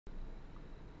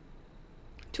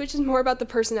Twitch is more about the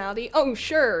personality. Oh,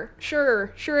 sure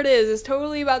it is. It's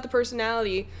totally about the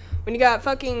personality. When you got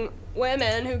fucking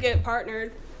women who get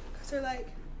partnered, because they're like,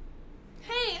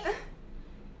 hey,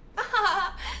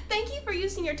 thank you for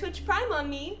using your Twitch Prime on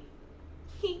me.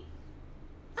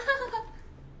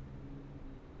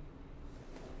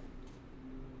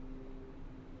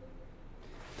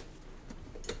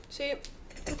 See,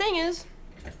 the thing is,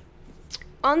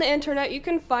 on the internet, you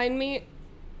can find me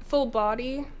full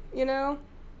body, you know?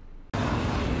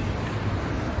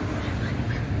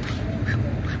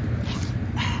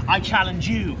 I challenge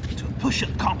you to a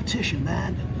push-up competition,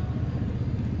 man.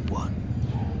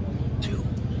 1, 2,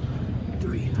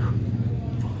 3, 4,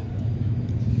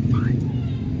 5,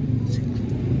 6,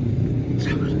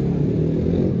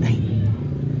 7, 8,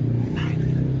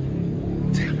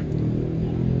 9,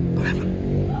 10,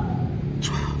 11,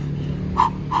 12,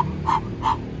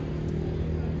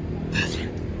 13,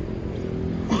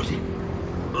 14,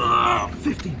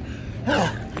 15.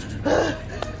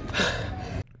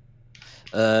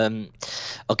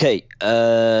 Okay,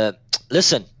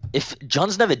 listen, if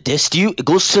John's never dissed you, it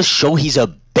goes to show he's a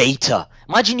beta.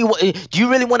 Imagine do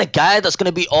you really want a guy that's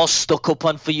gonna be all stuck up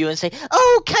on for you and say,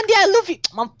 oh, Candy, I love you?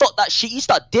 Man, fuck that shit. You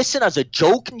start dissing as a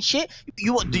joke and shit.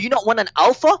 Do you not want an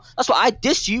alpha? That's why I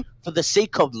diss you for the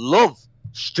sake of love.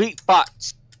 Street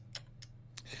facts.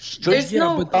 There's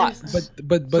no, but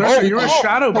Sir, you're a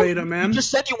shadow beta, man. You just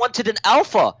said you wanted an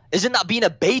alpha. Isn't that being a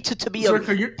beta to be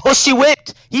pussy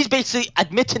whipped? He's basically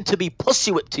admitting to be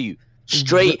pussy whipped to you.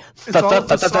 Straight. Are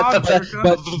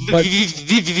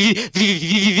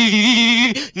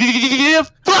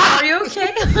you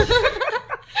okay?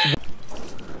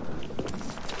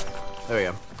 There we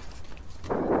go.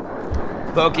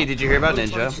 Pokey, did you hear about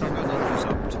Ninja?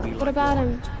 What about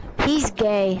him? He's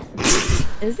gay.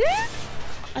 Is he?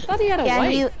 I thought he had a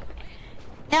wife.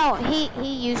 No,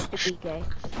 he used to be gay.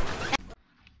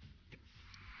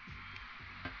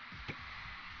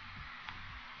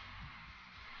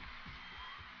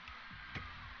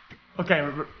 Okay,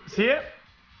 see it?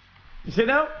 You see it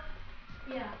now?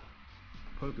 Yeah.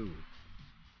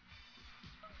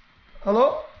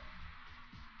 Hello?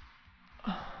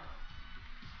 Did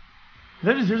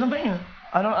I just hear something?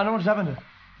 I don't know what just happened.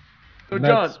 So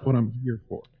That's what I'm here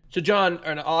for. So John,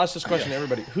 and I'll ask this question to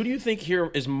everybody: who do you think here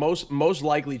is most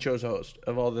likely chose host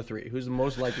of all the three? Who's the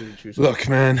most likely to choose host? Look,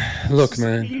 man.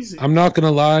 I'm not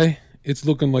gonna lie. It's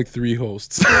looking like 3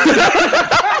 hosts. I'm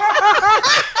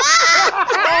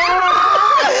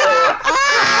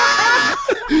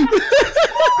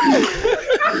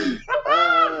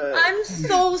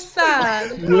so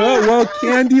sad. Yeah, well,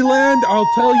 Candyland, I'll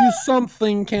tell you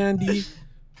something, Candy.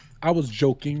 I was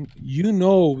joking. You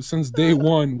know, since day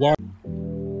one, why?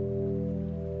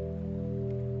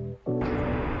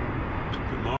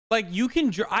 Like you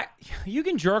can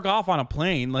jerk off on a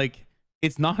plane. Like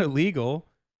it's not illegal.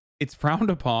 It's frowned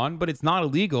upon, but it's not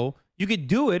illegal. You could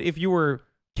do it if you were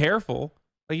careful.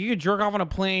 Like you could jerk off on a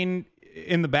plane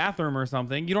in the bathroom or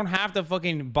something. You don't have to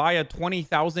fucking buy a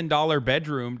 $20,000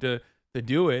 bedroom to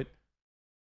do it.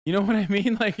 You know what I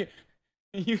mean? Like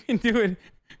you can do it.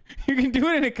 You can do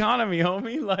it in economy,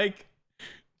 homie. Like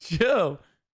chill.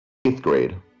 8th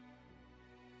grade.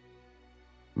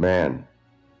 Man.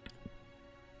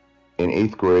 In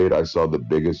 8th grade, I saw the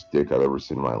biggest dick I've ever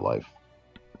seen in my life.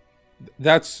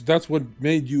 That's what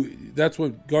made you. That's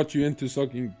what got you into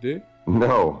sucking dick.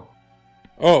 No.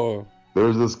 Oh.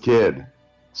 There's this kid.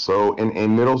 So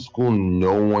in middle school,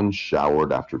 no one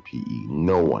showered after PE.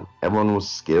 No one. Everyone was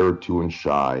scared to and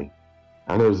shy.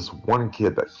 And there was this one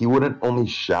kid that he wouldn't only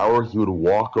shower, he would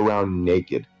walk around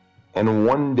naked. And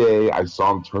one day I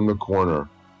saw him turn the corner,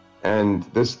 and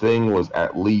this thing was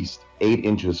at least 8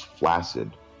 inches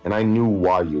flaccid. And I knew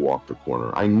why he walked the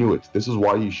corner. I knew it. This is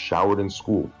why he showered in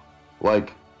school.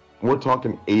 Like, we're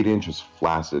talking 8 inches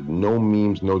flaccid. No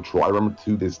memes, no troll. I remember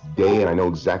to this day, and I know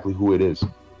exactly who it is.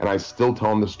 And I still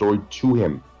tell him the story to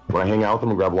him. When I hang out with him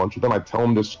and grab lunch with him, I tell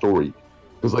him this story.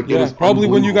 Because, like, yeah, probably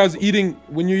when you guys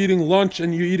when you're eating lunch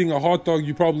and you're eating a hot dog,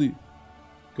 you probably...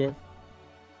 Go ahead.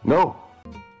 No.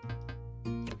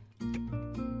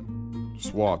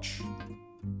 Just watch.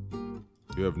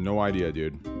 You have no idea,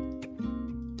 dude.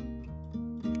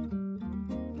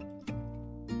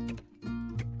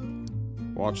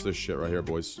 Watch this shit right here,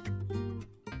 boys.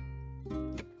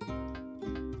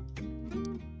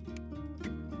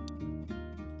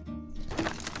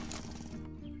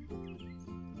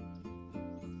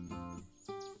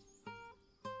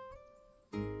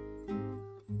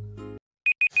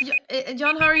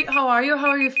 John, how are you? How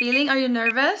are you feeling? Are you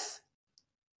nervous?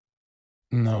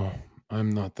 No, I'm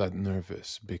not that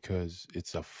nervous because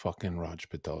it's a fucking Raj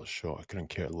Patel show. I couldn't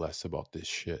care less about this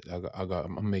shit.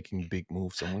 I'm making big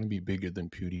moves. I'm gonna be bigger than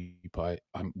PewDiePie.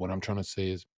 What I'm trying to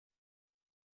say is,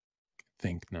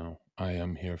 think now. I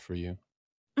am here for you.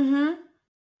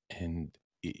 And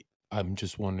I'm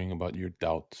just wondering about your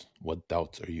doubts. What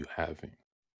doubts are you having?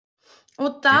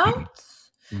 What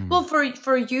doubts? Well,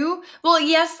 for you, well,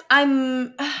 yes, I'm.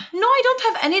 No, I don't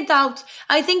have any doubt.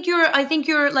 I think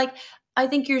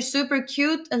you're super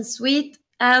cute and sweet,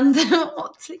 and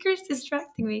Sliker's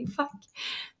distracting me. Fuck.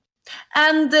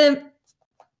 And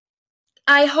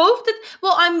I hope that.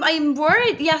 Well, I'm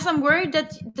worried. Yes, I'm worried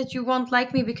that you won't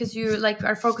like me because you like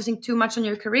are focusing too much on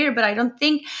your career. But I don't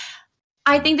think.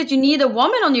 I think that you need a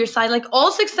woman on your side. Like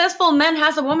all successful men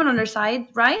has a woman on their side,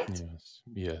 right?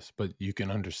 Yes, but you can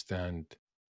understand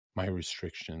my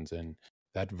restrictions and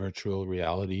that virtual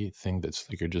reality thing that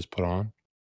Sliker just put on.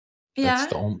 Yeah.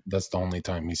 That's the only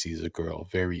time he sees a girl.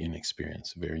 Very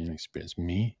inexperienced.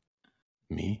 Me.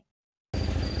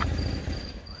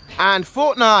 And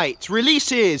Fortnite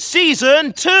releases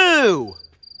Season 2!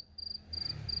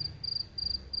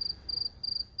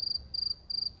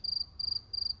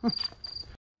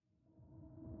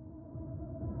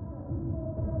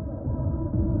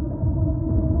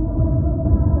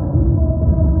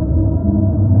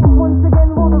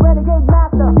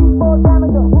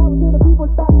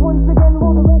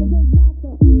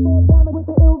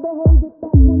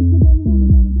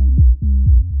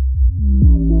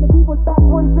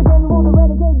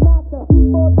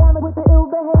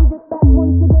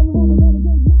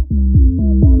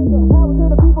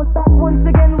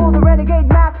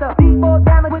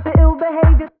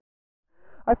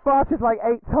 I farted like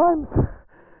 8 times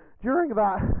during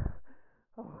that.